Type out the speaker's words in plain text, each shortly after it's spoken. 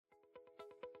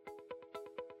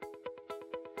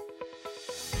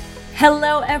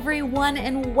Hello, everyone,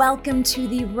 and welcome to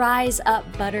the Rise Up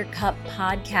Buttercup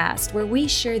podcast, where we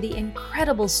share the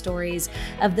incredible stories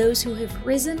of those who have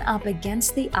risen up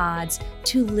against the odds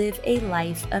to live a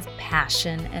life of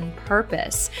passion and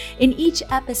purpose. In each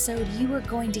episode, you are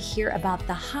going to hear about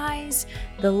the highs,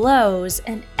 the lows,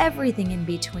 and everything in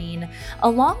between,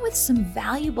 along with some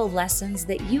valuable lessons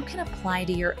that you can apply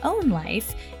to your own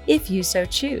life if you so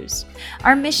choose.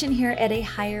 Our mission here at A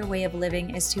Higher Way of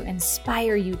Living is to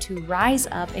inspire you to rise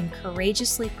up and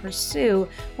courageously pursue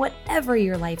whatever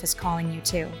your life is calling you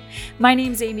to. My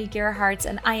name's Amy Gerhardt,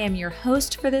 and I am your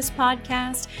host for this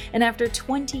podcast. And after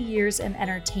 20 years in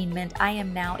entertainment, I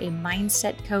am now a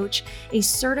mindset coach, a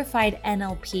certified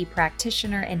NLP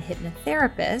practitioner and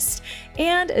hypnotherapist,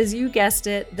 and as you guessed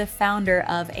it, the founder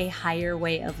of A Higher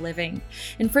Way of Living.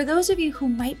 And for those of you who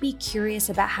might be curious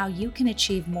about how you can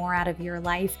achieve more out of your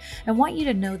life, I want you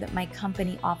to know that my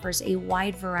company offers a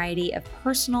wide variety of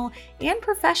personal and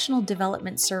professional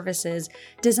development services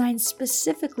designed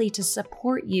specifically to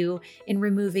support you in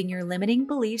removing your limiting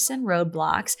beliefs and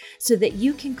roadblocks so that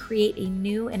you can create a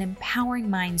new and empowering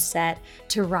mindset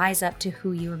to rise up to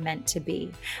who you are meant to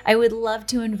be. I would love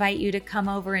to invite you to come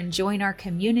over and join our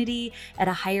community at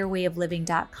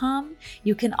ahigherwayofliving.com.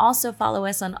 You can also follow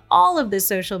us on all of the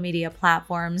social media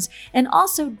platforms, and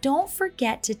also don't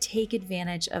forget to take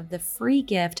advantage of the free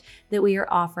gift that we are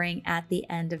offering at the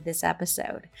end of this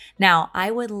episode. Now,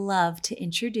 I would love to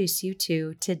introduce you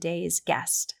to today's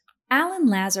guest.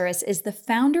 Lazaros is the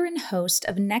founder and host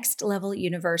of Next Level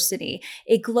University,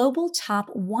 a global top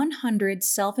 100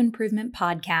 self-improvement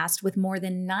podcast with more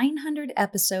than 900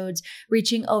 episodes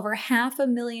reaching over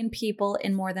 500,000 people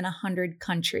in more than 100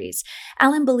 countries.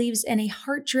 Alan believes in a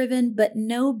heart-driven but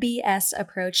no BS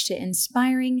approach to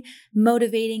inspiring,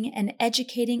 motivating, and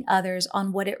educating others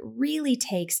on what it really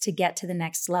takes to get to the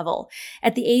next level.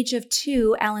 At the age of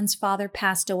 2, Alan's father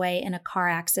passed away in a car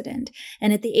accident,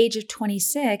 and at the age of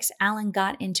 26, Alan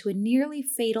got into a nearly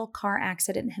fatal car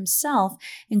accident himself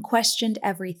and questioned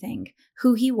everything,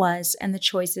 who he was and the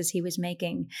choices he was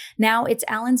making. Now it's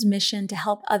Alan's mission to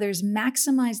help others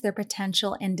maximize their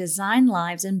potential and design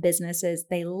lives and businesses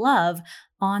they love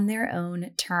on their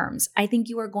own terms. I think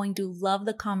you are going to love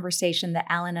the conversation that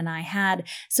Alan and I had,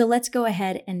 so let's go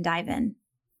ahead and dive in.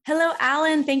 Hello,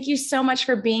 Alan. Thank you so much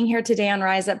for being here today on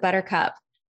Rise Up Buttercup.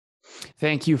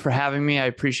 Thank you for having me. I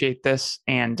appreciate this.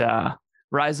 And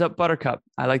Rise Up Buttercup.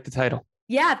 I like the title.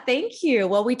 Yeah, thank you.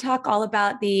 Well, we talk all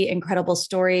about the incredible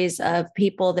stories of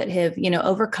people that have,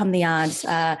 overcome the odds,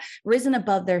 risen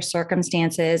above their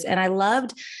circumstances. And I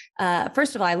loved,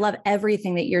 first of all, I love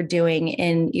everything that you're doing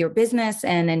in your business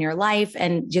and in your life,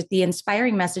 and just the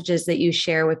inspiring messages that you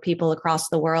share with people across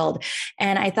the world.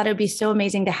 And I thought it would be so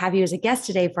amazing to have you as a guest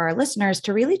today for our listeners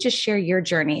to really just share your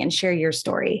journey and share your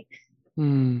story.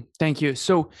 Thank you.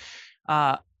 So,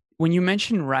 when you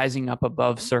mentioned rising up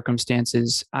above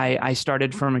circumstances, I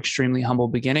started from extremely humble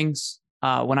beginnings.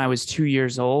 When I was 2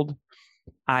 years old,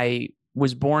 I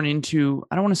was born into,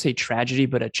 I don't want to say tragedy,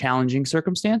 but a challenging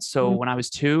circumstance. So when I was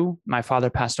 2, my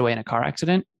father passed away in a car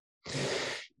accident.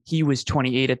 He was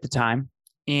 28 at the time.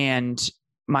 And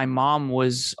my mom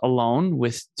was alone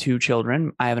with 2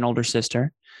 children. I have an older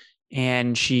sister,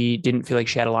 and she didn't feel like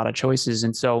she had a lot of choices.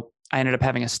 And so I ended up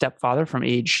having a stepfather from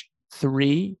age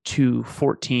 3 to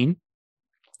 14.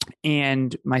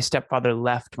 And my stepfather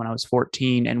left when I was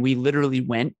 14. And we literally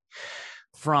went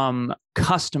from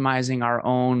customizing our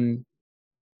own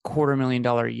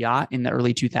 $250,000 yacht in the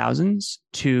early 2000s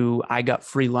to I got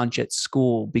free lunch at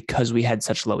school because we had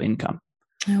such low income.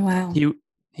 Oh, wow.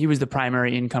 He was the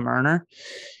primary income earner.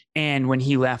 And when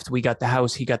he left, we got the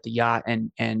house, he got the yacht,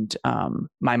 and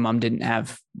my mom didn't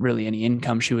have really any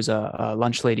income. She was a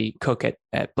lunch lady cook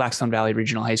at Blackstone Valley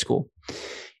Regional High School.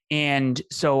 And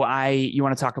so you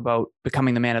want to talk about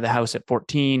becoming the man of the house at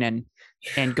 14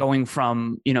 and going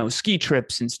from, ski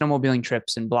trips and snowmobiling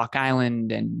trips and Block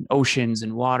Island and oceans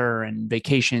and water and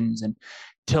vacations and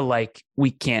to like, we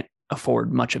can't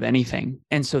afford much of anything.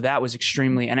 And so that was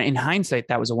extremely, and in hindsight,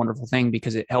 that was a wonderful thing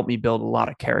because it helped me build a lot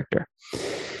of character.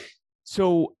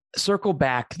 So circle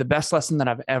back, the best lesson that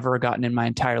I've ever gotten in my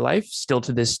entire life, still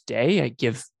to this day,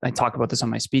 I talk about this on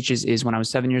my speeches, is when I was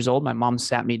 7 years old, my mom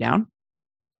sat me down,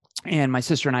 and my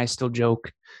sister and I still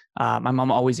joke. My mom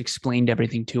always explained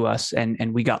everything to us,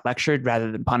 and we got lectured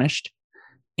rather than punished.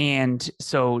 And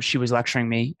so she was lecturing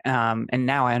me. And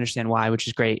now I understand why, which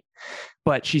is great.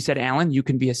 But she said, Alan, you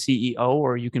can be a CEO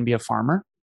or you can be a farmer.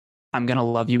 I'm going to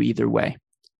love you either way.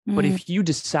 But if you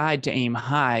decide to aim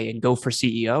high and go for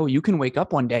CEO, you can wake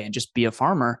up one day and just be a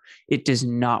farmer. It does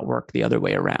not work the other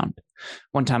way around.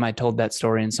 One time I told that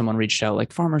story and someone reached out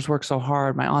like, farmers work so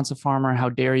hard. My aunt's a farmer. How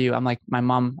dare you? I'm like, my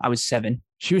mom, I was 7.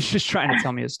 She was just trying to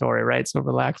tell me a story, right? So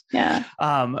relax. Yeah.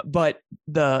 But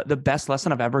the best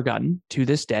lesson I've ever gotten to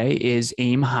this day is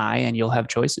aim high and you'll have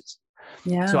choices.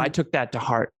 Yeah. So I took that to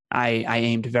heart. I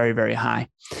aimed very, very high.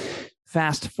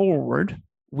 Fast forward,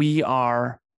 we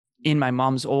are in my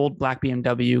mom's old black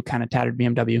BMW, kind of tattered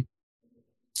BMW.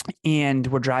 And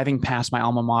we're driving past my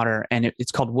alma mater, and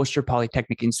it's called Worcester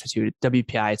Polytechnic Institute,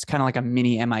 WPI. It's kind of like a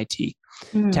mini MIT,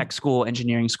 tech school,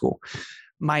 engineering school.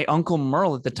 My uncle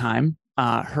Merle at the time,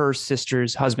 her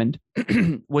sister's husband,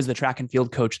 was the track and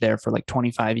field coach there for like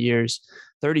 25 years,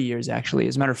 30 years, actually.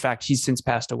 As a matter of fact, he's since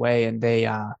passed away, and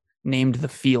they named the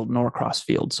field Norcross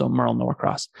Field. So Merle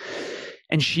Norcross.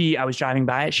 And I was driving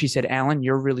by it. She said, Alan,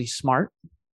 you're really smart.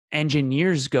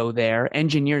 Engineers go there.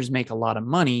 Engineers make a lot of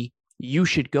money. You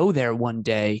should go there one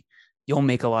day. You'll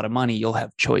make a lot of money. You'll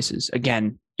have choices.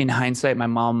 Again, in hindsight, my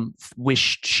mom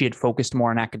wished she had focused more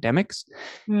on academics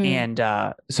and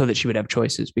so that she would have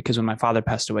choices, because when my father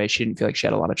passed away, she didn't feel like she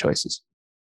had a lot of choices.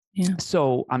 Yeah.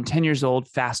 So I'm 10 years old.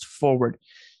 Fast forward,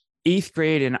 8th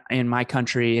grade in my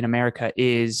country, in America,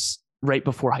 is right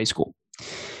before high school.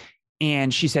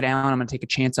 And she said, Alan, I'm going to take a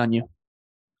chance on you.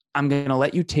 I'm going to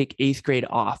let you take 8th grade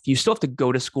off. You still have to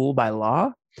go to school by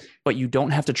law, but you don't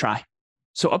have to try.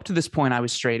 So up to this point, I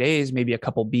was straight A's, maybe a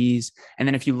couple B's. And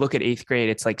then if you look at 8th grade,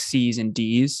 it's like C's and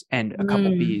D's and a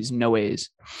couple B's, no A's.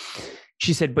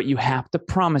 She said, but you have to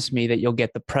promise me that you'll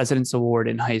get the President's Award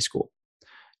in high school.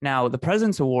 Now, the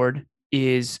President's Award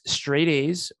is straight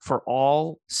A's for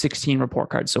all 16 report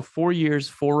cards. So 4 years,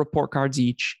 4 report cards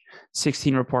each,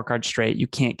 16 report cards straight. You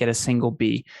can't get a single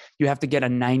B. You have to get a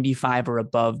 95 or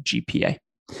above GPA.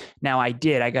 Now I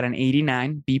got an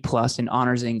 89 B+ in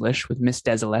honors English with Miss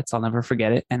Desilets. I'll never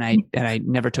forget it. And I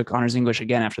never took honors English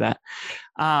again after that.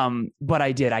 But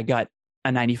I got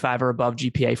a 95 or above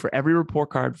GPA for every report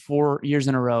card, 4 years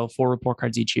in a row, 4 report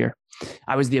cards each year.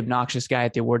 I was the obnoxious guy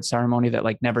at the award ceremony that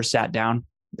like never sat down.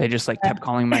 They just like kept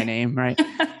calling my name, right?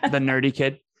 The nerdy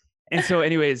kid. And so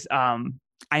anyways, I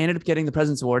ended up getting the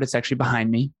President's Award. It's actually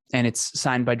behind me, and it's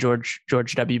signed by George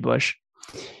W. Bush.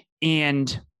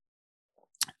 And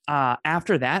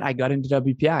after that, I got into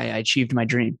WPI. I achieved my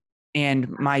dream. And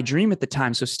my dream at the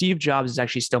time, so Steve Jobs is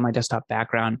actually still my desktop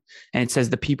background. And it says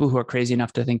the people who are crazy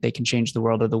enough to think they can change the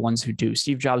world are the ones who do.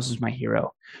 Steve Jobs was my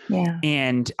hero. Yeah.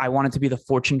 And I wanted to be the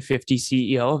Fortune 50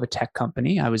 CEO of a tech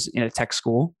company. I was in a tech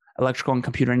school, electrical and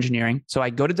computer engineering. So I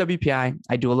go to WPI,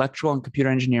 I do electrical and computer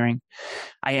engineering.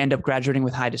 I end up graduating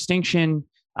with high distinction.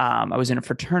 I was in a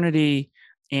fraternity.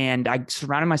 And I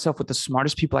surrounded myself with the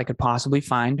smartest people I could possibly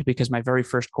find, because my very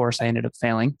first course I ended up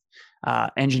failing.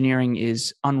 Engineering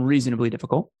is unreasonably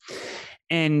difficult.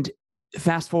 And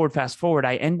fast forward,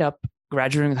 I end up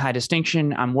graduating with high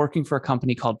distinction. I'm working for a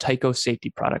company called Tyco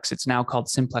Safety Products. It's now called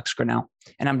Simplex Grinnell.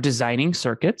 And I'm designing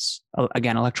circuits,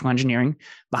 again, electrical engineering,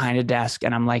 behind a desk.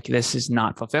 And I'm like, this is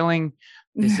not fulfilling.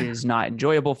 This is not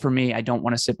enjoyable for me. I don't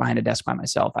want to sit behind a desk by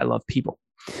myself. I love people.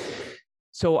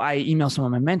 So I emailed some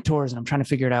of my mentors and I'm trying to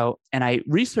figure it out. And I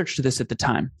researched this at the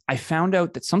time. I found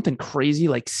out that something crazy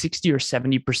like 60 or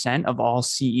 70% of all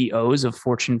CEOs of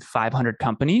Fortune 500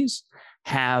 companies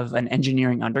have an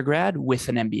engineering undergrad with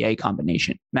an MBA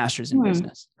combination, master's in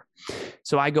business.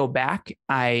 So I go back,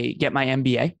 I get my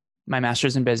MBA, my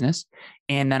master's in business,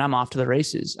 and then I'm off to the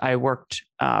races. I worked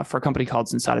for a company called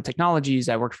Sensata Technologies.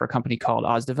 I worked for a company called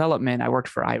Oz Development. I worked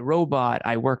for iRobot.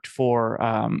 I worked for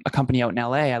a company out in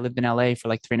LA. I lived in LA for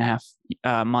like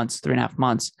 3.5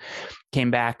 months, came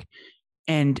back.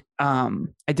 And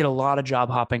I did a lot of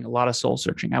job hopping, a lot of soul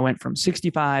searching. I went from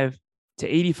 65 to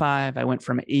 85. I went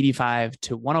from 85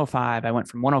 to 105. I went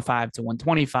from 105 to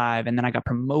 125. And then I got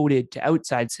promoted to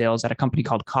outside sales at a company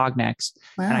called Cognex.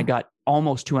 Wow. And I got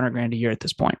almost 200 grand a year at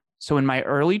this point. So in my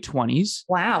early 20s.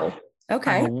 Wow.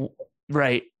 Okay.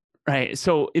 Right.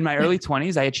 So in my early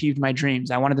 20s, I achieved my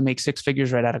dreams. I wanted to make 6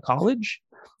 figures right out of college.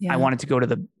 Yeah. I wanted to go to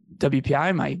the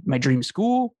WPI, my dream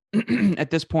school.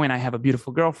 At this point, I have a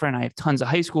beautiful girlfriend. I have tons of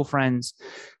high school friends,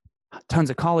 tons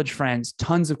of college friends,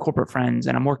 tons of corporate friends.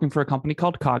 And I'm working for a company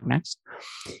called Cognex,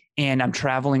 and I'm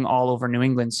traveling all over New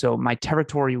England. So my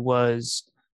territory was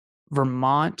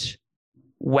Vermont,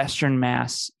 Western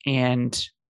Mass, and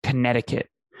Connecticut.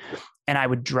 And I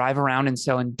would drive around and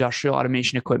sell industrial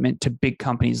automation equipment to big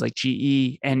companies like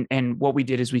GE. And what we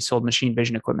did is we sold machine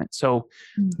vision equipment. So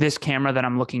this camera that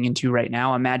I'm looking into right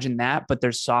now, imagine that, but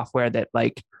there's software that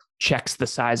like checks the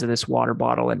size of this water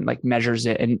bottle and like measures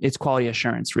it. And it's quality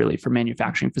assurance really for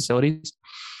manufacturing facilities.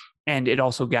 And it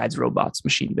also guides robots,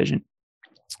 machine vision.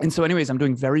 And so anyways, I'm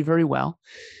doing very, very well.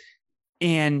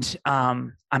 And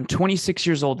I'm 26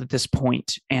 years old at this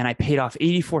point, and I paid off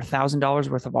 $84,000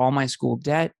 worth of all my school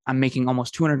debt. I'm making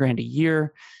almost 200 grand a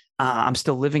year. I'm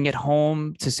still living at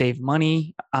home to save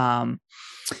money. And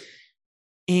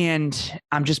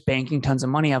I'm just banking tons of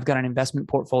money. I've got an investment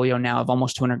portfolio now of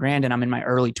almost 200 grand, and I'm in my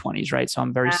early 20s, right? So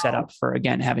I'm very set up for,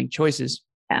 again, having choices.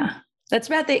 Yeah. That's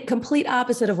about the complete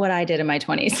opposite of what I did in my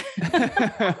 20s.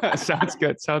 Sounds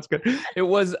good. Sounds good. It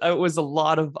was a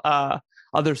lot of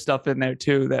other stuff in there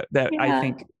too that I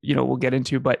think, we'll get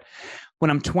into. But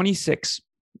when I'm 26,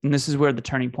 and this is where the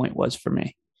turning point was for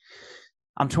me.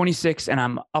 I'm 26 and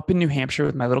I'm up in New Hampshire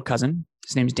with my little cousin.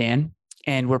 His name's Dan,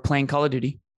 and we're playing Call of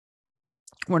Duty.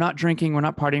 We're not drinking, we're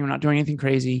not partying, we're not doing anything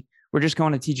crazy. We're just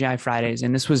going to TGI Fridays.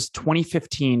 And this was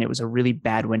 2015. It was a really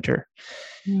bad winter.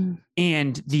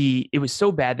 And it was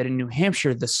so bad that in New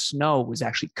Hampshire, the snow was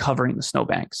actually covering the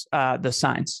snowbanks, the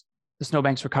signs. The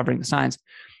snowbanks were covering the signs.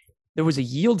 There was a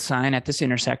yield sign at this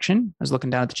intersection. I was looking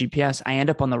down at the GPS. I end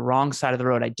up on the wrong side of the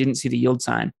road. I didn't see the yield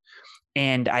sign.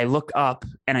 And I look up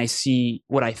and I see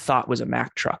what I thought was a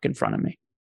Mack truck in front of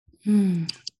me.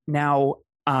 Now,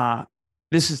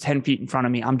 this is 10 feet in front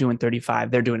of me. I'm doing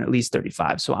 35. They're doing at least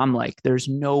 35. So I'm like, there's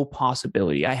no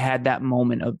possibility. I had that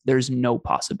moment of there's no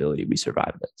possibility we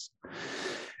survive this.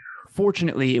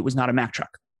 Fortunately, it was not a Mack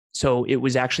truck. So it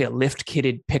was actually a lift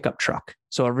kitted pickup truck.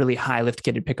 So a really high lift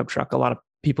kitted pickup truck. A lot of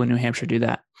people in New Hampshire do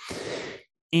that.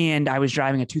 And I was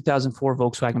driving a 2004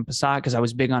 Volkswagen Passat because I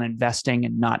was big on investing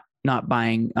and not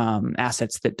buying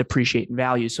assets that depreciate in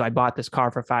value. So I bought this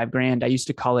car for $5,000. I used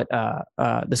to call it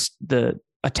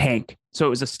a tank. So it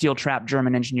was a steel trap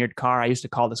German engineered car. I used to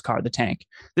call this car the tank.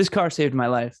 This car saved my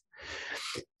life.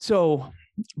 So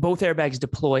both airbags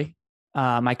deploy.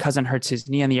 My cousin hurts his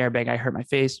knee on the airbag. I hurt my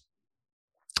face.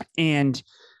 And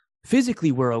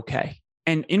physically we're okay.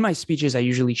 And in my speeches, I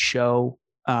usually show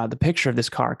the picture of this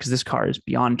car because this car is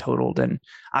beyond totaled. And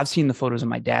I've seen the photos of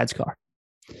my dad's car.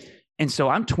 And so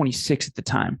I'm 26 at the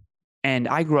time. And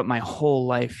I grew up my whole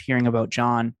life hearing about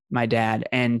John, my dad,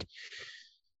 and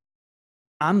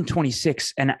I'm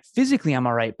 26 and physically I'm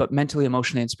all right, but mentally,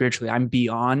 emotionally, and spiritually, I'm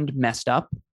beyond messed up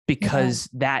because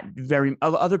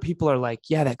other people are like,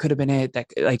 yeah, that could have been it. That,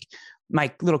 like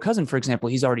my little cousin, for example,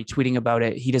 he's already tweeting about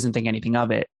it. He doesn't think anything of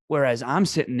it. Whereas I'm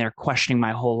sitting there questioning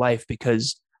my whole life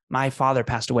because my father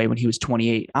passed away when he was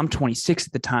 28. I'm 26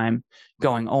 at the time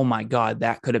going, oh my God,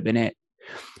 that could have been it.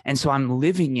 And so I'm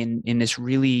living in this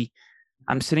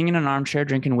I'm sitting in an armchair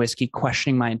drinking whiskey,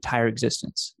 questioning my entire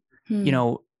existence.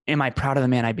 Am I proud of the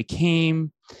man I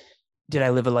became? Did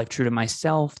I live a life true to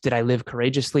myself? Did I live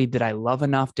courageously? Did I love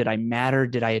enough? Did I matter?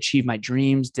 Did I achieve my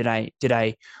dreams? Did I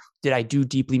do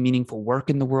deeply meaningful work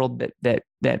in the world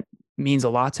that means a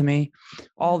lot to me?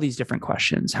 All these different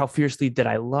questions. How fiercely did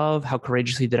I love? How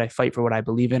courageously did I fight for what I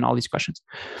believe in? All these questions.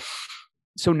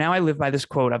 So now I live by this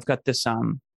quote. I've got this,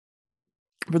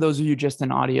 for those of you just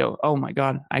in audio, oh my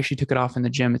God, I actually took it off in the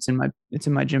gym. It's in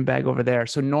my gym bag over there.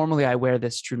 So normally I wear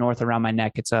this True North around my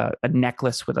neck. It's a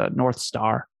necklace with a North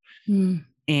Star.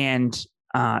 And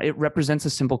it represents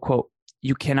a simple quote.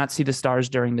 You cannot see the stars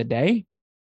during the day.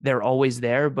 They're always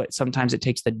there, but sometimes it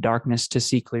takes the darkness to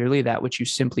see clearly that which you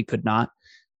simply could not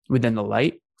within the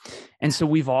light. And so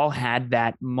we've all had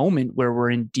that moment where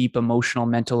we're in deep emotional,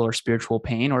 mental, or spiritual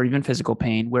pain, or even physical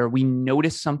pain, where we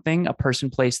notice something, a person,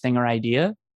 place, thing, or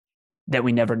idea that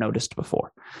we never noticed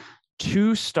before.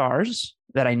 2 stars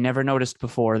that I never noticed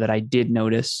before that I did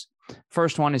notice.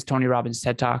 First one is Tony Robbins'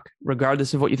 TED Talk.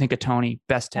 Regardless of what you think of Tony,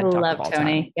 best TED Talk of all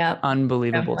Tony. time. Yep.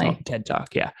 Unbelievable TED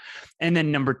Talk. Yeah. And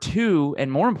then number 2,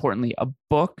 and more importantly, a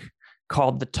book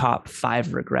called The Top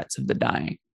 5 Regrets of the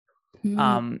Dying.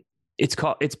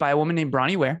 It's by a woman named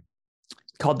Bronnie Ware,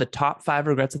 called The Top 5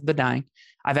 Regrets of the Dying.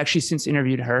 I've actually since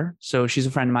interviewed her. So she's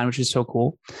a friend of mine, which is so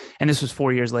cool. And this was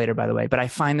 4 years later, by the way, but I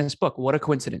find this book, what a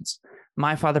coincidence.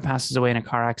 My father passes away in a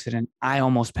car accident. I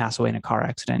almost pass away in a car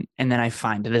accident. And then I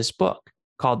find this book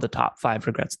called The Top 5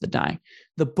 Regrets of the Dying.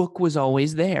 The book was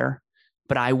always there,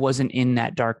 but I wasn't in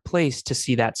that dark place to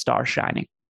see that star shining.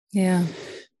 Yeah.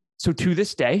 So to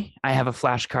this day, I have a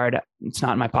flashcard. It's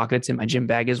not in my pocket. It's in my gym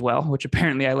bag as well, which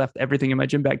apparently I left everything in my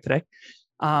gym bag today.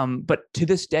 But to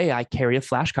this day, I carry a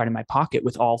flashcard in my pocket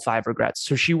with all 5 regrets.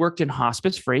 So she worked in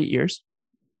hospice for 8 years.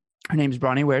 Her name's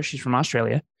Bronnie Ware. She's from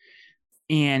Australia.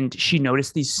 And she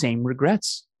noticed these same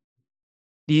regrets,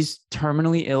 these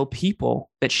terminally ill people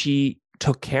that she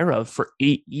took care of for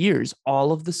 8 years.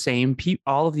 All of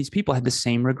these people had the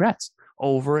same regrets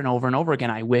over and over and over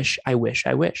again. I wish.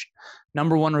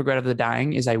 Number 1 regret of the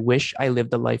dying is I wish I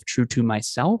lived a life true to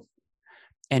myself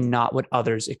and not what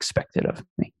others expected of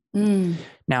me. Mm.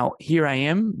 Now, here I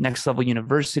am, Next Level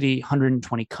University,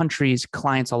 120 countries,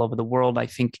 clients all over the world. I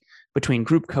think between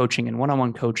group coaching and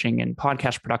one-on-one coaching and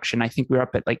podcast production, I think we're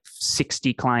up at like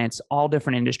 60 clients, all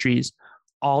different industries,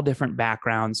 all different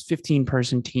backgrounds,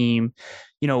 15-person team,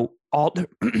 all,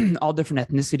 all different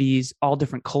ethnicities, all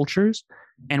different cultures.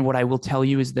 And what I will tell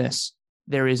you is this: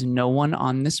 there is no one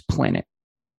on this planet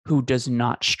who does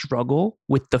not struggle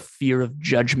with the fear of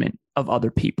judgment of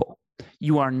other people.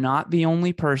 You are not the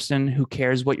only person who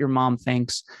cares what your mom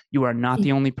thinks. You are not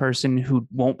the only person who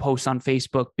won't post on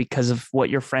Facebook because of what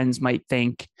your friends might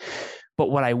think. But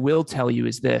what I will tell you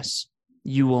is this: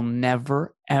 you will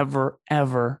never, ever,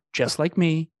 ever, just like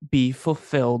me, be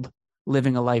fulfilled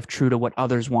living a life true to what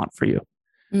others want for you.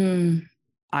 Mm.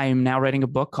 I am now writing a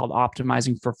book called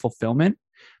Optimizing for Fulfillment.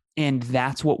 And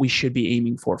that's what we should be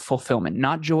aiming for: fulfillment,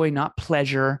 not joy, not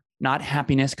pleasure, not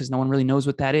happiness, because no one really knows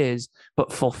what that is,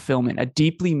 but fulfillment, a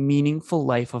deeply meaningful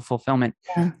life of fulfillment.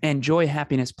 Yeah. And joy,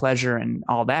 happiness, pleasure, and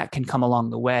all that can come along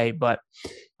the way. But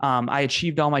I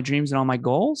achieved all my dreams and all my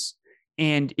goals,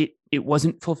 and it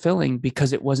wasn't fulfilling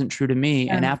because it wasn't true to me.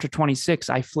 Yeah. And after 26,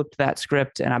 I flipped that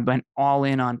script and I went all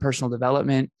in on personal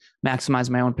development, maximize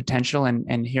my own potential.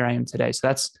 And here I am today. So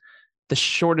that's the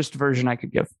shortest version I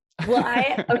could give.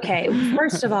 Well, okay.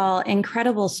 First of all,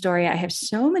 incredible story. I have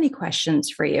so many questions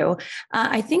for you.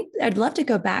 I think I'd love to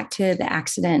go back to the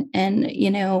accident and,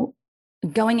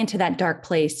 going into that dark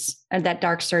place, that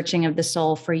dark searching of the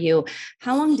soul for you.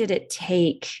 How long did it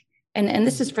take? And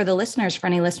this is for the listeners, for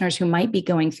any listeners who might be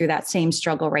going through that same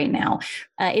struggle right now.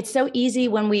 It's so easy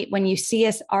when you see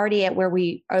us already at where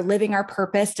we are living our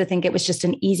purpose to think it was just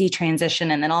an easy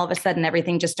transition. And then all of a sudden,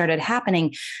 everything just started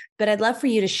happening. But I'd love for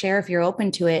you to share, if you're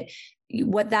open to it,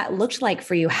 what that looked like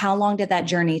for you. How long did that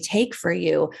journey take for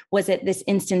you? Was it this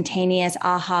instantaneous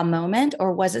aha moment,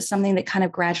 or was it something that kind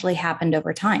of gradually happened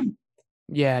over time?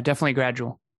 Yeah, definitely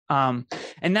gradual.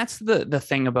 And that's the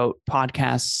thing about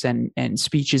podcasts and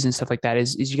speeches and stuff like that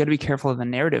is you got to be careful of the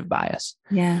narrative bias.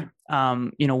 Yeah.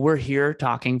 We're here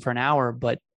talking for an hour,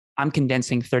 but I'm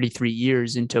condensing 33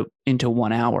 years into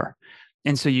 1 hour.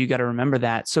 And so you got to remember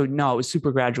that. So no, it was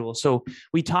super gradual. So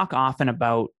we talk often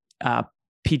about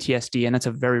PTSD, and that's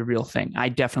a very real thing. I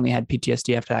definitely had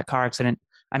PTSD after that car accident.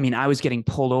 I mean, I was getting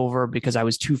pulled over because I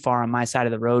was too far on my side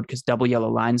of the road because double yellow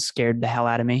lines scared the hell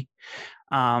out of me.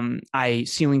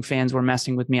 Ceiling fans were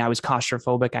messing with me. I was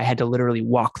claustrophobic. I had to literally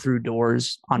walk through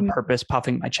doors on purpose,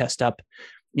 puffing my chest up,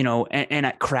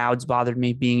 and crowds bothered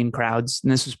me, being in crowds.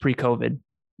 And this was pre-COVID,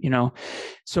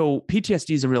 so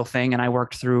PTSD is a real thing. And I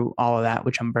worked through all of that,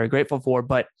 which I'm very grateful for.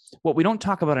 But what we don't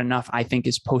talk about enough, I think,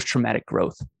 is post-traumatic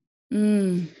growth.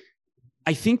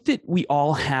 I think that we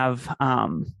all have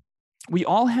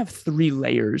 3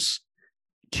 layers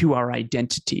to our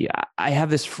identity. I have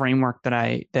this framework that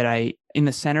I in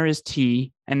the center is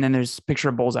T, and then there's a picture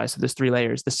of bullseye. So there's 3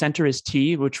 layers. The center is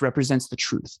T, which represents the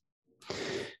truth.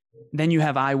 Then you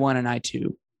have I1 and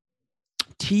I2.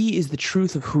 T is the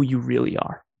truth of who you really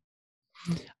are.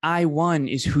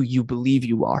 I1 is who you believe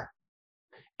you are.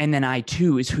 And then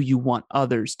I2 is who you want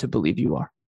others to believe you are.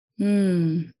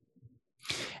 And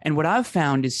what I've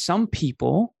found is some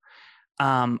people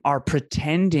are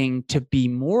pretending to be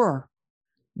more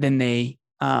than they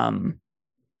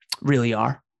really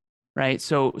are, right?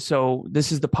 So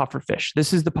this is the puffer fish.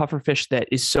 This is the puffer fish that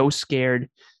is so scared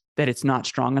that it's not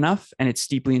strong enough and it's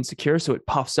deeply insecure. So it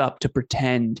puffs up to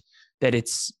pretend that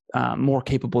it's more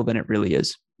capable than it really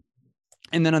is.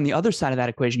 And then on the other side of that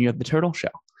equation, you have the turtle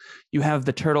shell. You have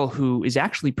the turtle who is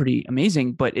actually pretty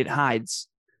amazing, but it hides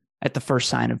at the first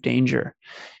sign of danger.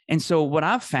 And so what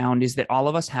I've found is that all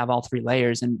of us have all 3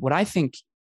 layers. And what I think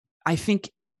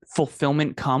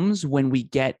fulfillment comes when we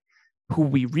get who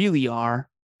we really are,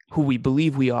 who we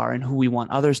believe we are, and who we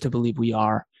want others to believe we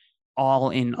are, all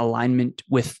in alignment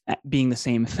with being the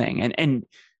same thing. And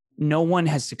no one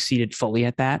has succeeded fully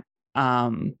at that,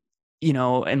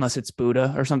 unless it's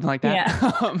Buddha or something like that.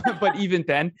 Yeah. But even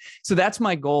then, so that's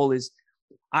my goal is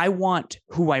I want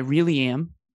who I really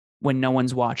am when no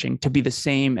one's watching to be the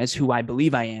same as who I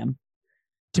believe I am,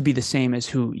 to be the same as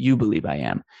who you believe I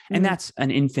am. And that's an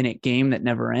infinite game that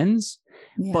never ends.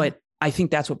 Yeah. But I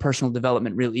think that's what personal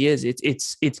development really is.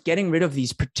 It's getting rid of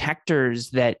these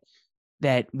protectors that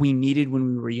we needed when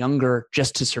we were younger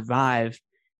just to survive,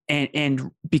 and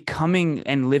becoming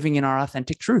and living in our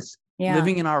authentic truth,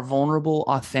 living in our vulnerable,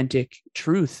 authentic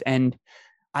truth. And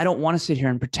I don't want to sit here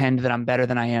and pretend that I'm better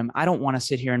than I am. I don't want to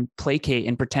sit here and placate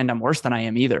and pretend I'm worse than I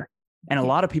am either. And a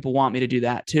lot of people want me to do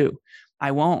that too.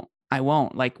 I won't.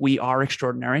 Like, we are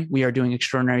extraordinary. We are doing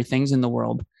extraordinary things in the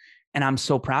world. And I'm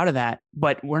so proud of that,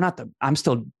 but I'm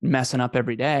still messing up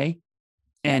every day.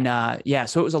 And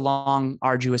so it was a long,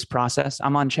 arduous process.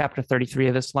 I'm on chapter 33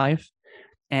 of this life,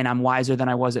 and I'm wiser than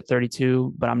I was at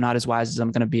 32, but I'm not as wise as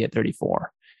I'm going to be at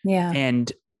 34. Yeah.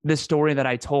 And this story that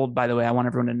I told, by the way, I want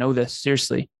everyone to know this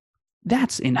seriously.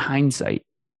 That's in hindsight.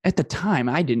 At the time,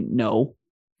 I didn't know,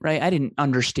 right? I didn't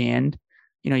understand.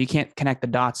 You can't connect the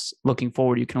dots looking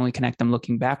forward. You can only connect them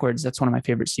looking backwards. That's one of my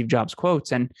favorite Steve Jobs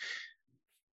quotes. And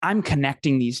I'm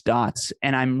connecting these dots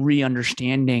and I'm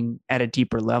re-understanding at a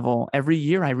deeper level. Every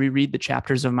year I reread the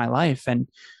chapters of my life, and,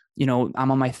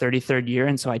 I'm on my 33rd year.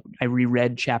 And so I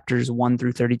reread chapters 1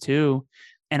 through 32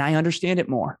 and I understand it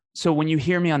more. So when you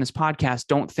hear me on this podcast,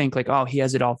 don't think like, oh, he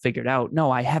has it all figured out.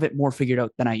 No, I have it more figured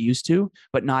out than I used to,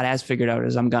 but not as figured out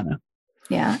as I'm gonna.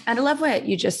 Yeah. And I love what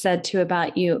you just said too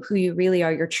about you, who you really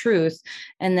are, your truth.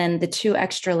 And then the 2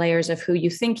 extra layers of who you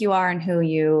think you are and who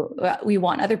we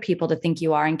want other people to think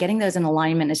you are, and getting those in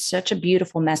alignment is such a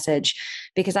beautiful message,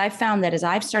 because I've found that as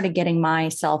I've started getting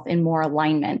myself in more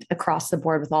alignment across the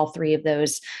board with all 3 of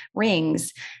those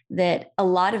rings, that a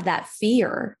lot of that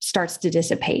fear starts to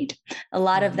dissipate. A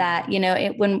lot of that,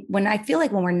 when I feel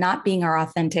like when we're not being our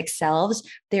authentic selves,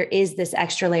 there is this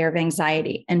extra layer of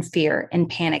anxiety and fear and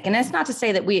panic. And it's not to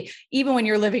say that even when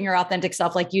you're living your authentic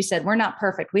self, like you said, we're not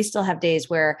perfect. We still have days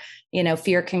where,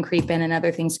 fear can creep in and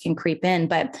other things can creep in.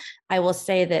 But I will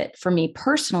say that for me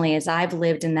personally, as I've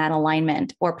lived in that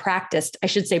alignment, or practiced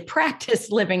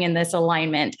living in this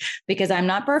alignment, because I'm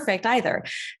not perfect either.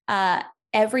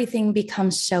 Everything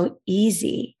becomes so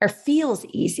easy, or feels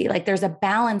easy. Like there's a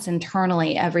balance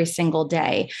internally every single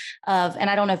day and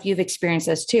I don't know if you've experienced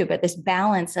this too, but this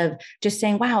balance of just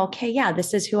saying, wow, okay, yeah,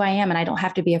 this is who I am. And I don't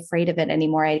have to be afraid of it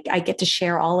anymore. I get to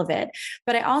share all of it.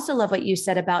 But I also love what you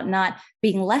said about not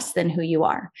being less than who you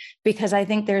are, because I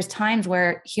think there's times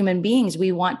where human beings,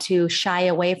 we want to shy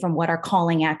away from what our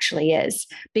calling actually is,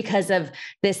 because of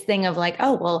this thing of like,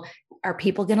 oh, well, are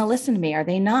people going to listen to me? Are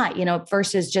they not?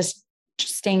 Versus just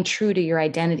staying true to your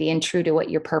identity and true to what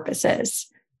your purpose is.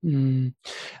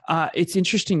 It's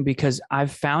interesting because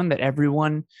I've found that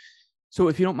everyone, so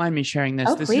if you don't mind me sharing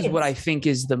this, this is what I think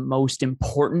is the most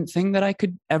important thing that I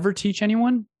could ever teach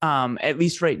anyone, at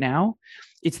least right now.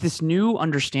 It's this new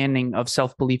understanding of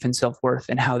self-belief and self-worth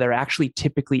and how they're actually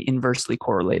typically inversely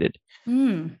correlated.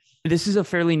 This is a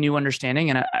fairly new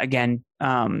understanding. And again,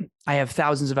 I have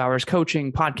thousands of hours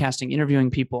coaching, podcasting,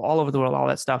 interviewing people all over the world, all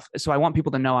that stuff. So I want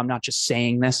people to know I'm not just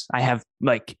saying this. I have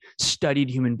studied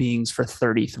human beings for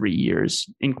 33 years,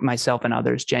 myself and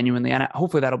others, genuinely. And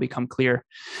hopefully that'll become clear.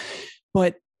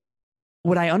 But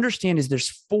what I understand is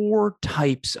there's 4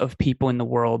 types of people in the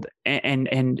world,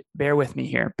 and bear with me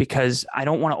here because I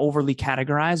don't want to overly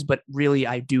categorize, but really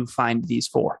I do find these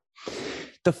 4.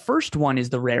 The first one is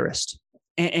the rarest.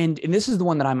 And this is the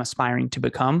one that I'm aspiring to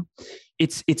become.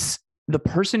 It's the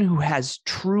person who has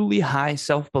truly high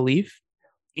self-belief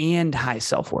and high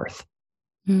self-worth.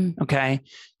 Okay.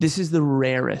 This is the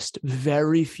rarest.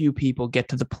 Very few people get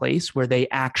to the place where they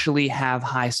actually have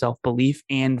high self-belief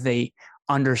and they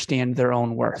understand their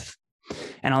own worth.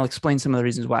 And I'll explain some of the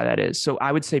reasons why that is. So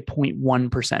I would say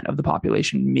 0.1% of the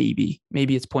population, maybe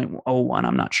it's 0.01.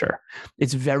 I'm not sure.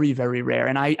 It's very, very rare.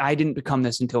 And I didn't become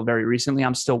this until very recently.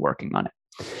 I'm still working on it.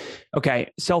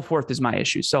 Okay. Self-worth is my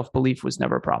issue. Self-belief was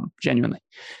never a problem, genuinely.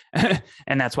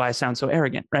 And that's why I sound so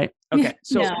arrogant, right? Okay.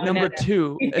 So number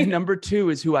two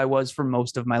is who I was for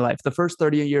most of my life. The first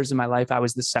 30 years of my life, I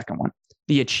was the second one,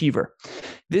 the achiever.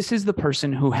 This is the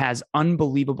person who has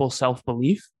unbelievable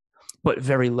self-belief, but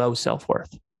very low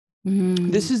self-worth.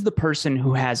 This is the person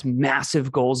who has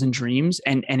massive goals and dreams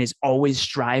and is always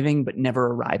striving, but never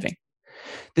arriving.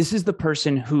 This is the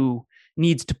person who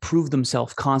needs to prove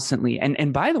themselves constantly.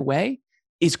 And by the way,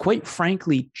 is quite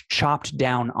frankly chopped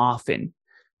down often.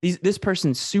 This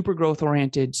person's super growth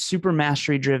oriented, super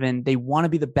mastery driven. They want to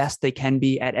be the best they can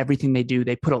be at everything they do.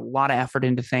 They put a lot of effort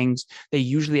into things. They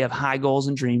usually have high goals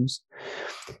and dreams,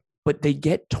 but they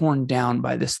get torn down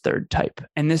by this third type.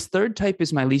 And this third type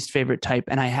is my least favorite type.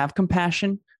 And I have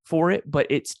compassion for it, but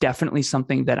it's definitely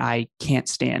something that I can't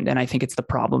stand. And I think it's the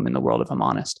problem in the world, if I'm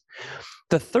honest.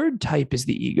 The third type is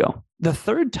the ego. The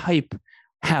third type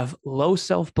have low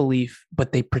self-belief,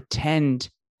 but they pretend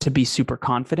to be super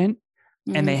confident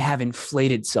and they have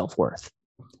inflated self-worth.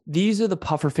 These are the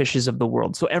puffer fishes of the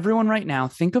world. So everyone right now,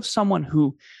 think of someone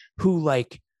who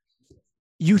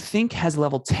you think has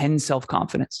level 10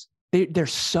 self-confidence.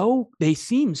 They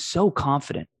seem so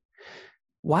confident.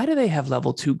 Why do they have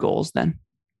level 2 goals then?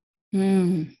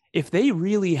 If they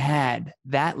really had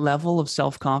that level of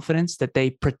self-confidence that they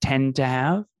pretend to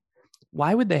have,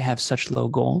 why would they have such low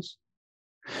goals?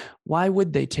 Why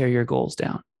would they tear your goals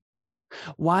down?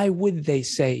 Why would they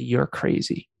say you're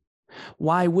crazy?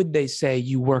 Why would they say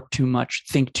you work too much,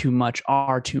 think too much,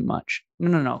 are too much?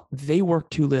 No. They work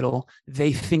too little.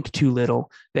 They think too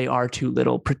little. They are too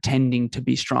little, pretending to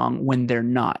be strong when they're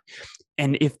not.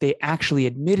 And if they actually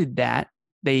admitted that,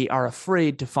 they are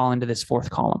afraid to fall into this fourth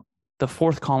column. The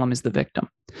fourth column is the victim.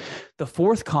 The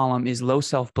fourth column is low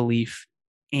self-belief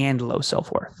and low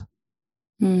self-worth.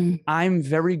 I'm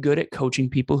very good at coaching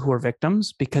people who are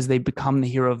victims because they become the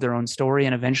hero of their own story,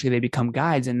 and eventually they become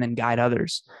guides and then guide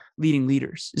others. Leading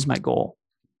leaders is my goal.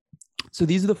 So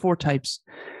these are the four types.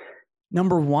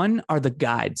 Number one are the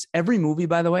guides. Every movie,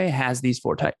 by the way, has these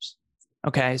four types.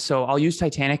 Okay, so I'll use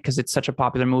Titanic because it's such a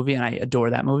popular movie and I adore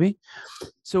that movie.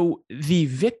 So the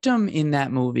victim in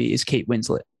that movie is Kate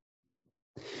Winslet.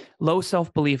 Low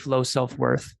self-belief, low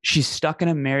self-worth. She's stuck in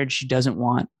a marriage she doesn't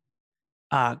want.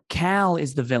 Cal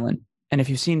is the villain. And if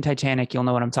you've seen Titanic, you'll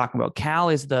know what I'm talking about. Cal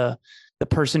is the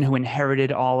person who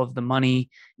inherited all of the money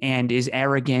and is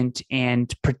arrogant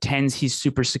and pretends he's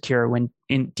super secure when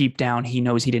in deep down he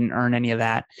knows he didn't earn any of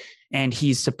that. And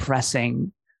he's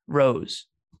suppressing Rose.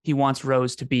 He wants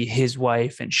Rose to be his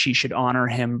wife and she should honor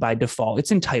him by default.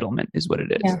 It's entitlement is what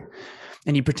it is. Yeah.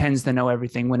 And he pretends to know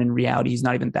everything when in reality, he's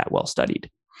not even that well studied.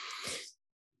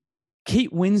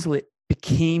 Kate Winslet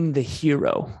became the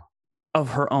hero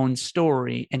of her own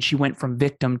story, and she went from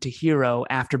victim to hero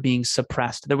after being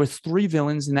suppressed. There were three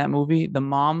villains in that movie. The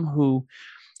mom who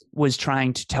was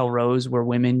trying to tell Rose, we're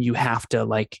women, you have to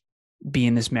like be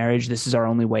in this marriage. This is our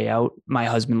only way out. My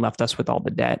husband left us with all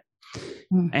the debt.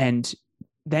 And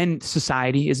then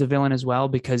society is a villain as well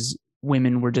because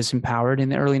women were disempowered in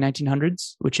the early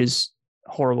 1900s, which is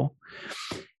horrible.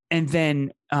 And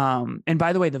then, and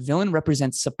by the way, the villain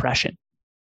represents suppression.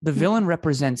 The villain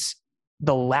represents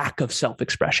the lack of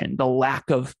self-expression, the lack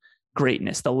of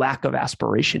greatness, the lack of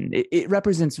aspiration. It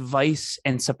represents vice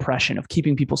and suppression of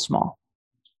keeping people small.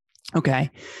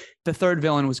 Okay. The third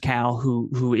villain was Cal,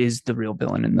 who is the real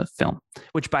villain in the film,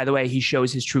 which, by the way, he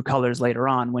shows his true colors later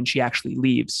on when she actually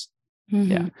leaves.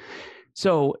 Yeah.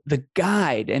 So the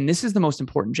guide, and this is the most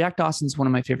important. Jack Dawson's one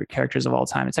of my favorite characters of all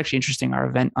time. It's actually interesting. Our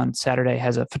event on Saturday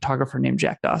has a photographer named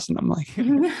Jack Dawson.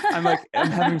 I'm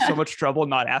having so much trouble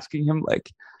not asking him,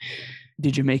 like,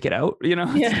 did you make it out? You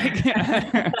know,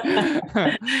 yeah.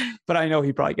 But I know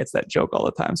he probably gets that joke all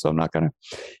the time, so I'm not going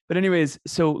to. But anyways,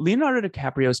 so Leonardo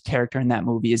DiCaprio's character in that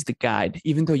movie is the guide,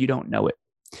 even though you don't know it,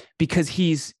 because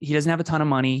he doesn't have a ton of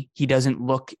money. He doesn't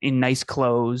look in nice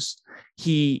clothes.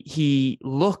 He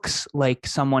looks like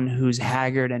someone who's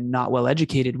haggard and not well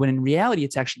educated, when in reality,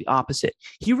 it's actually the opposite.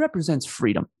 He represents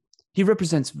freedom. He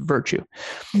represents virtue.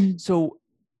 So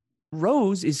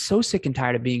Rose is so sick and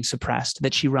tired of being suppressed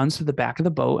that she runs to the back of the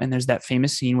boat. And there's that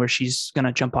famous scene where she's going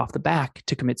to jump off the back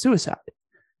to commit suicide.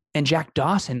 And Jack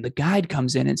Dawson, the guide,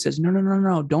 comes in and says,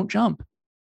 no, don't jump.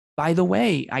 By the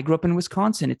way, I grew up in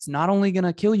Wisconsin. It's not only going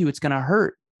to kill you, it's going to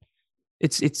hurt.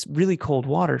 It's really cold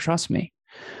water. Trust me.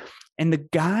 And the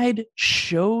guide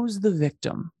shows the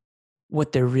victim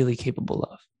what they're really capable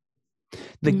of.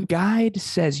 The guide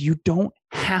says, you don't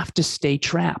have to stay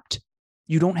trapped.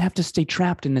 You don't have to stay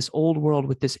trapped in this old world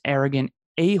with this arrogant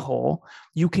a-hole.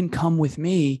 You can come with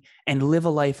me and live a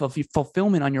life of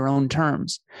fulfillment on your own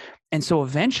terms. And so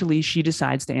eventually she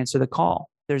decides to answer the call.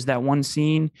 There's that one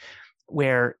scene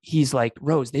where he's like,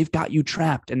 Rose, they've got you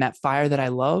trapped. And that fire that I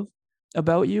love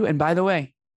about you. And by the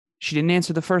way, she didn't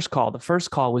answer the first call. The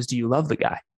first call was, do you love the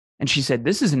guy? And she said,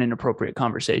 this is an inappropriate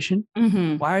conversation.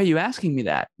 Why are you asking me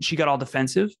that? She got all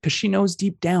defensive because she knows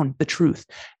deep down the truth.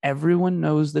 Everyone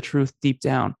knows the truth deep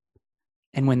down.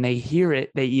 And when they hear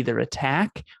it, they either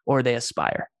attack or they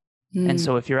aspire. And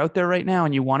so if you're out there right now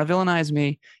and you want to villainize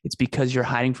me, it's because you're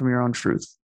hiding from your own truth.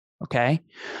 Okay.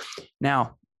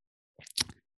 Now,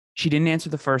 she didn't answer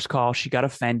the first call. She got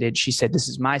offended. She said, this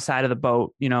is my side of the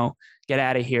boat, get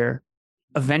out of here.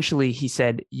 Eventually he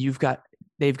said,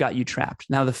 they've got you trapped.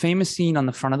 Now, the famous scene on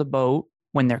the front of the boat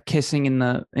when they're kissing in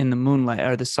the moonlight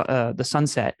or the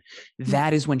sunset,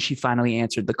 that is when she finally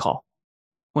answered the call.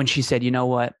 When she said, you know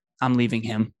what? I'm leaving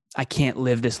him. I can't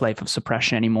live this life of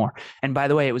suppression anymore. And by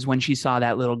the way, it was when she saw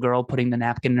that little girl putting the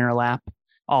napkin in her lap,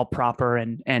 all proper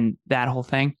and that whole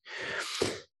thing.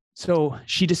 So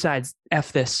she decides,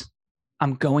 F this.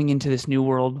 I'm going into this new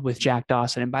world with Jack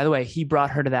Dawson. And by the way, he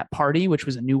brought her to that party, which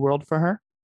was a new world for her.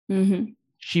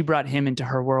 She brought him into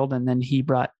her world, and then he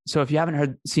brought. So if you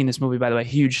haven't seen this movie, by the way,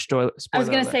 huge spoiler. I was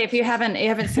going to say, if you haven't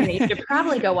seen it, you should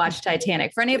probably go watch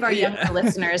Titanic. For any of our younger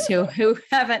listeners who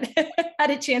haven't had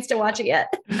a chance to watch it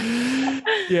yet.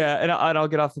 Yeah, and I'll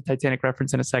get off the Titanic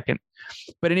reference in a second.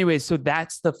 But anyway, so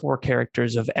that's the four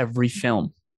characters of every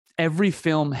film. Every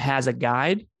film has a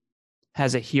guide,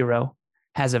 has a hero,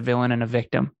 has a villain, and a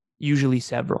victim. Usually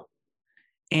several.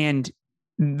 And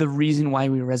the reason why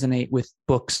we resonate with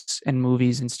books and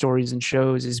movies and stories and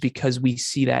shows is because we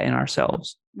see that in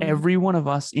ourselves. Mm-hmm. Every one of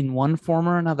us in one form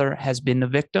or another has been the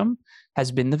victim,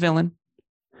 has been the villain,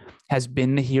 has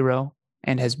been the hero,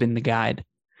 and has been the guide.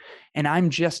 And I'm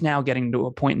just now getting to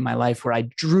a point in my life where I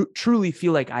truly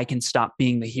feel like I can stop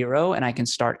being the hero and I can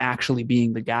start actually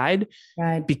being the guide,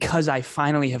 right? Because I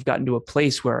finally have gotten to a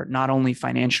place where not only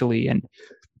financially and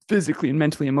physically and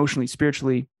mentally, emotionally,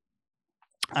 spiritually,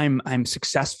 I'm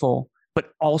successful,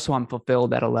 but also I'm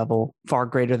fulfilled at a level far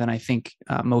greater than I think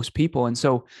most people. And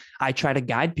so I try to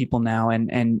guide people now.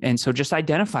 And so just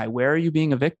identify, where are you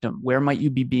being a victim? Where might you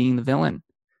be being the villain?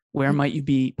 Where might you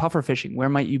be puffer fishing? Where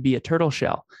might you be a turtle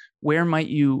shell? Where might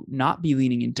you not be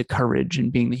leaning into courage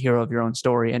and being the hero of your own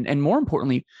story? And more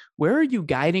importantly, where are you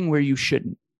guiding where you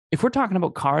shouldn't? If we're talking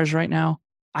about cars right now,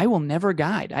 I will never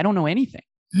guide. I don't know anything.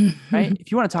 Right?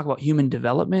 If you want to talk about human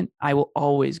development, I will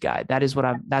always guide.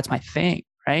 That's my thing.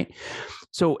 Right?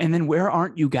 So, and then where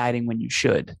aren't you guiding when you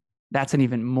should? That's an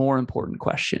even more important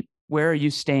question. Where are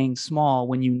you staying small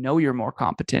when you know you're more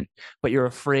competent, but you're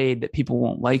afraid that people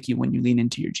won't like you when you lean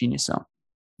into your genius zone?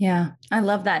 Yeah, I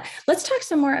love that. Let's talk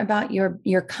some more about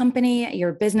your company,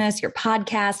 your business, your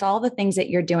podcast, all the things that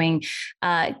you're doing,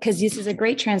 because this is a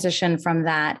great transition from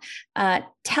that.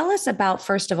 Tell us about,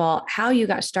 first of all, how you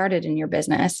got started in your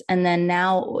business. And then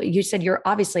now you said you're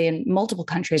obviously in multiple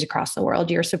countries across the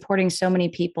world. You're supporting so many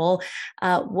people.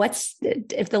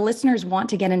 If the listeners want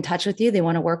to get in touch with you, they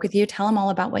want to work with you, tell them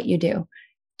all about what you do.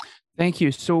 Thank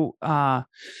you. So,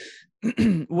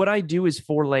 what I do is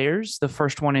 4 layers. The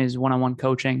first one is one-on-one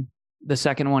coaching. The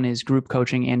second one is group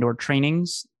coaching and or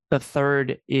trainings. The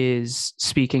third is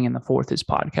speaking. And the fourth is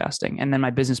podcasting. And then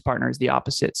my business partner is the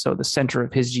opposite. So the center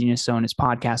of his genius zone is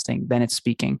podcasting. Then it's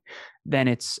speaking. Then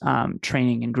it's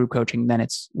training and group coaching. Then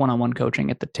it's one-on-one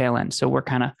coaching at the tail end. So we're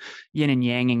kind of yin and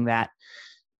yanging that.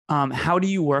 How do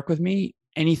you work with me?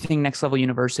 Anything Next Level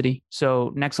University.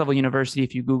 So Next Level University,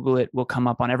 if you Google it, will come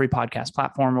up on every podcast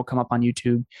platform, will come up on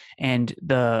YouTube. And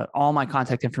all my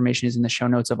contact information is in the show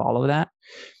notes of all of that.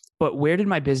 But where did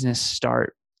my business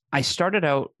start? I started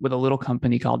out with a little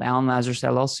company called Lazaros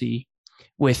LLC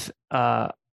with,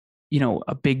 a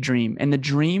big dream. And the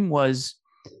dream was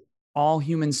all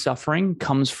human suffering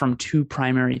comes from 2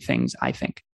 primary things, I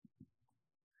think.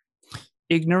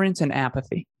 Ignorance and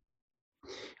apathy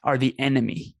are the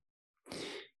enemy.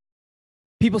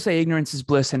 People say ignorance is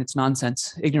bliss, and it's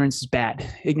nonsense. Ignorance is bad.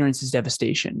 Ignorance is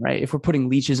devastation, right? If we're putting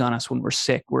leeches on us when we're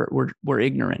sick, we're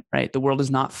ignorant, right? The world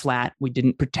is not flat. We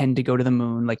didn't pretend to go to the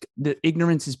moon. Like, the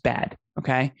ignorance is bad.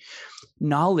 Okay.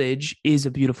 Knowledge is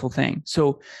a beautiful thing.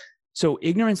 So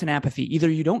ignorance and apathy, either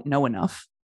you don't know enough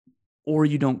or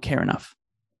you don't care enough.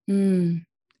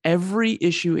 Every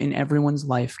issue in everyone's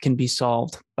life can be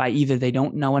solved by either they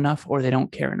don't know enough or they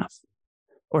don't care enough,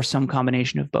 or some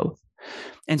combination of both.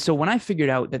 And so when I figured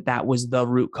out that was the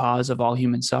root cause of all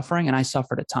human suffering, and I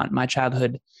suffered a ton, my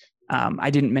childhood,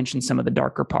 I didn't mention some of the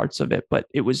darker parts of it, but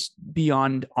it was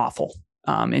beyond awful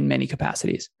in many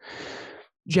capacities,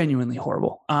 genuinely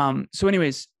horrible. So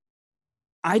anyways,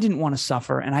 I didn't want to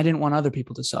suffer, and I didn't want other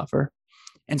people to suffer.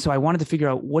 And so I wanted to figure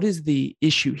out, what is the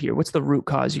issue here? What's the root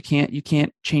cause? You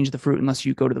can't change the fruit unless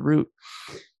you go to the root.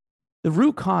 The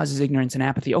root cause is ignorance and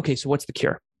apathy. Okay, so what's the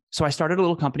cure? So I started a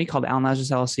little company called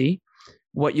Lazaros LLC.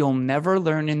 What you'll never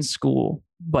learn in school,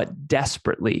 but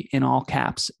desperately, in all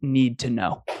caps, need to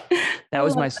know. That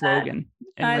was my slogan.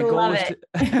 And I love it.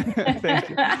 Thank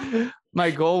you.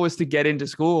 My goal was to get into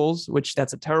schools, which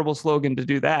that's a terrible slogan to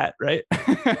do that, right?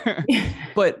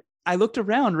 But I looked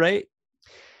around, right?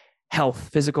 Health,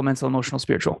 physical, mental, emotional,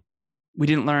 spiritual. We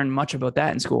didn't learn much about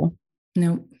that in school.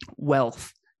 No.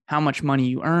 Wealth, how much money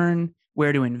you earn,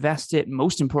 where to invest it.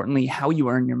 Most importantly, how you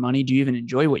earn your money. Do you even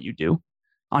enjoy what you do?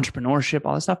 Entrepreneurship,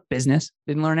 all that stuff, business,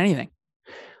 didn't learn anything.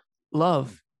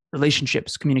 Love,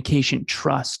 relationships, communication,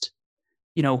 trust,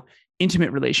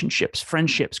 intimate relationships,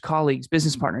 friendships, colleagues,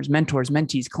 business partners, mentors,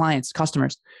 mentees, clients,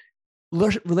 customers,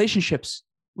 relationships.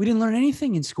 We didn't learn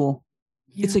anything in school.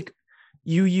 Yeah. It's like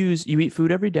you eat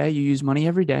food every day. You use money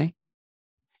every day.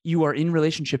 You are in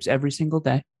relationships every single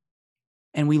day.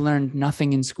 And we learned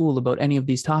nothing in school about any of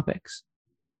these topics.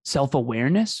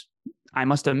 Self-awareness, I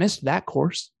must have missed that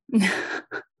course.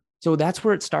 So that's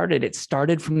where it started. It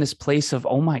started from this place of,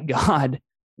 oh my God,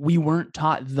 we weren't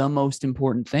taught the most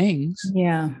important things.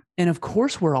 Yeah. And of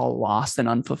course we're all lost and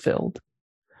unfulfilled.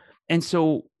 And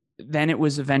so then it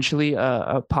was eventually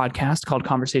a podcast called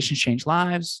Conversations Change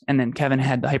Lives. And then Kevin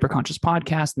had the Hyperconscious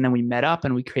podcast. And then we met up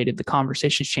and we created the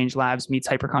Conversations Change Lives meets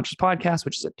Hyperconscious podcast,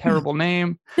 which is a terrible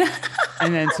name.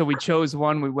 And then so we chose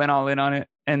one, we went all in on it.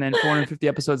 And then 450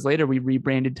 episodes later, we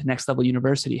rebranded to Next Level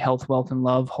University: health, wealth, and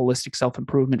love, holistic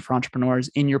self-improvement for entrepreneurs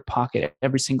in your pocket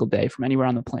every single day from anywhere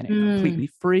on the planet, completely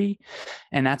free.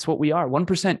 And that's what we are.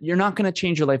 1%. You're not going to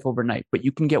change your life overnight, but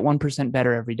you can get 1%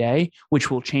 better every day,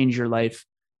 which will change your life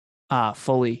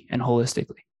fully and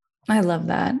holistically. I love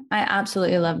that. I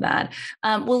absolutely love that.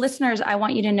 Well, listeners, I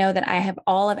want you to know that I have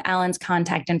all of Alan's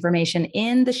contact information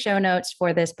in the show notes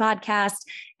for this podcast,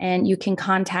 and you can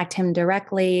contact him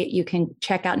directly. You can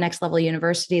check out Next Level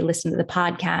University, listen to the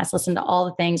podcast, listen to all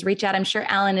the things, reach out. I'm sure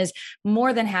Alan is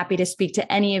more than happy to speak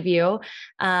to any of you.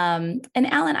 And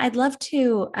Alan, I'd love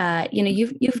to,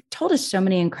 you've told us so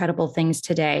many incredible things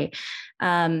today.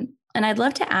 And I'd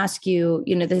love to ask you,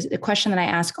 the question that I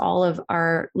ask all of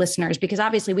our listeners, because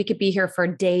obviously we could be here for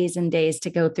days and days to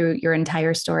go through your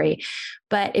entire story.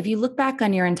 But if you look back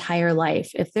on your entire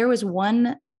life, if there was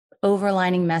one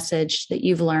overlining message that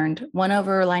you've learned, one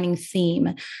overlining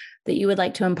theme that you would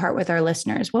like to impart with our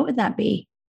listeners, what would that be?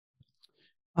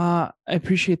 I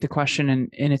appreciate the question. And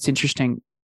it's interesting.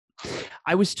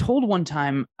 I was told one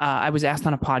time, I was asked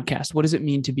on a podcast, what does it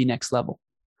mean to be next level?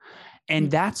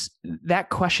 And that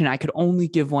question, I could only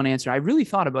give one answer. I really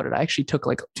thought about it. I actually took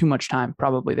like too much time.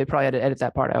 Probably. They probably had to edit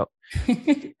that part out.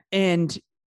 And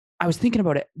I was thinking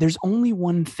about it. There's only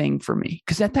one thing for me,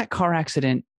 because at that car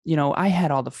accident, I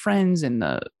had all the friends and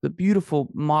the beautiful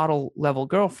model level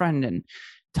girlfriend and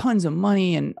tons of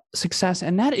money and success.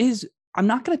 And I'm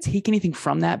not going to take anything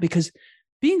from that, because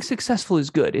being successful is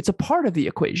good. It's a part of the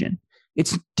equation.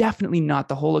 It's definitely not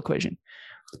the whole equation.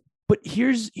 But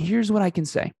here's what I can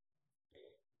say.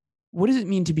 What does it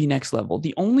mean to be next level?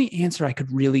 The only answer I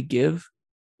could really give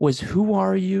was, who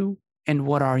are you and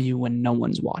what are you when no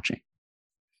one's watching?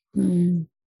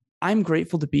 I'm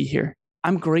grateful to be here.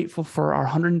 I'm grateful for our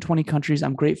 120 countries.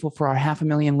 I'm grateful for our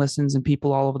 500,000 listens and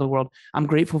people all over the world. I'm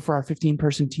grateful for our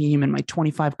 15-person team and my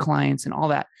 25 clients and all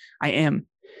that. I am.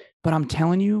 But I'm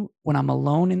telling you, when I'm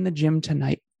alone in the gym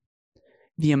tonight,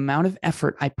 the amount of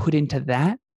effort I put into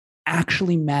that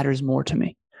actually matters more to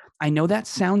me. I know that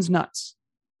sounds nuts.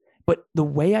 But the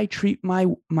way I treat my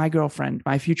girlfriend,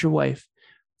 my future wife,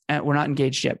 we're not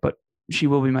engaged yet, but she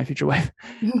will be my future wife.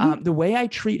 The way I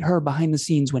treat her behind the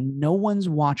scenes when no one's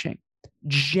watching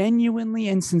genuinely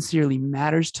and sincerely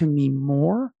matters to me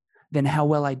more than how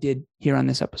well I did here on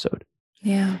this episode.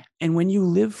 Yeah. And when you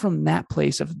live from that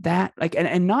place of that, like,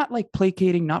 and not like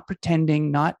placating, not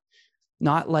pretending, not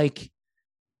like,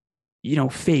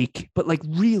 fake, but like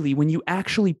really, when you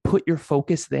actually put your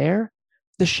focus there,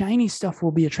 the shiny stuff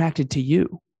will be attracted to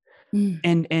you.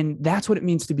 And that's what it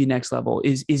means to be next level,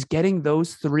 is getting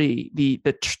those three,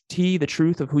 the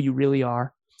truth of who you really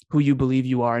are, who you believe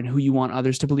you are, and who you want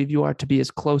others to believe you are, to be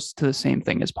as close to the same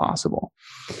thing as possible.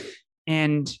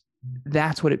 And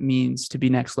that's what it means to be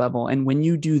next level. And when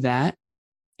you do that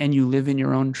and you live in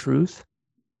your own truth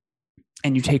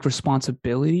and you take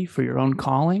responsibility for your own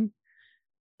calling,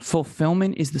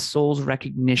 fulfillment is the soul's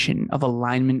recognition of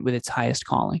alignment with its highest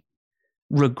calling.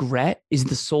 Regret is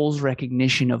the soul's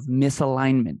recognition of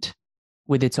misalignment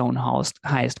with its own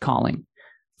highest calling.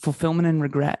 Fulfillment and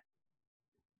regret.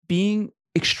 Being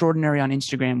extraordinary on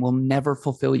Instagram will never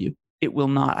fulfill you. It will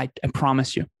not. I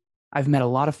promise you. I've met a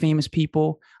lot of famous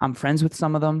people. I'm friends with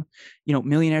some of them,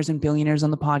 millionaires and billionaires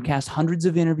on the podcast, hundreds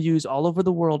of interviews all over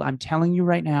the world. I'm telling you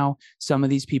right now, some of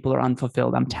these people are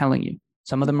unfulfilled. I'm telling you,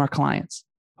 some of them are clients.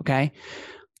 Okay.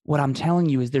 What I'm telling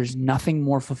you is there's nothing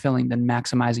more fulfilling than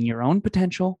maximizing your own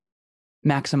potential,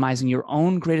 maximizing your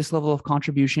own greatest level of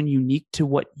contribution unique to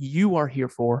what you are here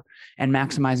for, and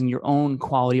maximizing your own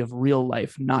quality of real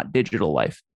life, not digital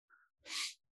life.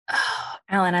 Oh,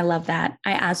 Alan, I love that.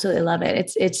 I absolutely love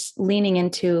it. It's leaning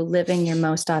into living your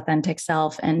most authentic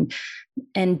self, and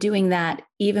doing that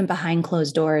even behind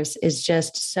closed doors is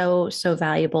just so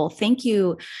valuable. Thank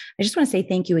you. I just want to say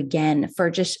thank you again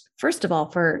for first of all,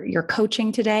 for your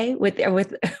coaching today with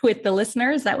the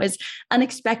listeners. That was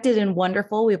unexpected and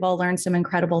wonderful. We've all learned some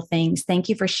incredible things. Thank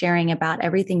you for sharing about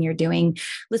everything you're doing.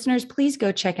 Listeners, please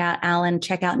go check out Alan,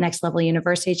 check out Next Level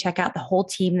University, check out the whole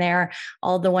team there,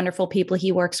 all the wonderful people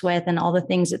he works with and all the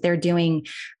things that they're doing.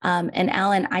 And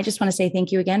Alan, I just want to say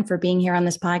thank you again for being here on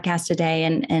this podcast today,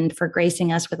 and for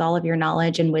gracing us with all of your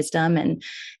knowledge and wisdom, and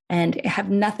have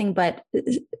nothing but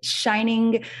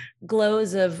shining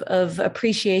glows of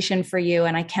appreciation for you.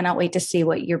 And I cannot wait to see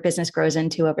what your business grows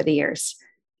into over the years.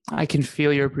 I can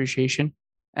feel your appreciation,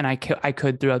 and I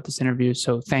could throughout this interview.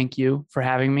 So thank you for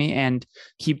having me, and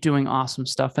keep doing awesome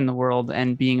stuff in the world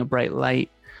and being a bright light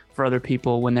for other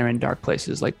people when they're in dark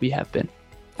places like we have been.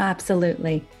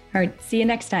 Absolutely. All right. See you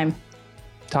next time.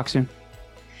 Talk soon.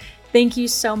 Thank you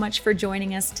so much for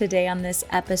joining us today on this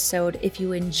episode. If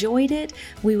you enjoyed it,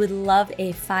 we would love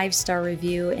a 5-star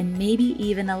review and maybe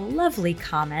even a lovely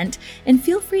comment. And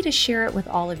feel free to share it with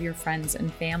all of your friends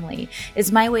and family.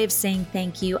 It's my way of saying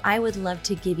thank you. I would love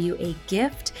to give you a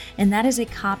gift, and that is a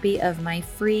copy of my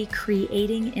free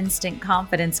Creating Instant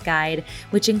Confidence Guide,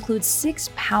 which includes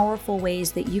 6 powerful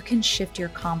ways that you can shift your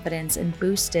confidence and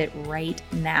boost it right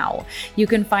now. You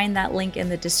can find that link in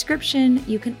the description.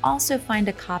 You can also find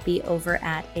a copy over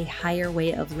at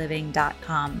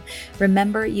ahigherwayofliving.com.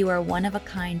 Remember, you are one of a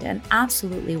kind and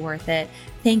absolutely worth it.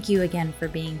 Thank you again for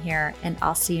being here, and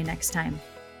I'll see you next time.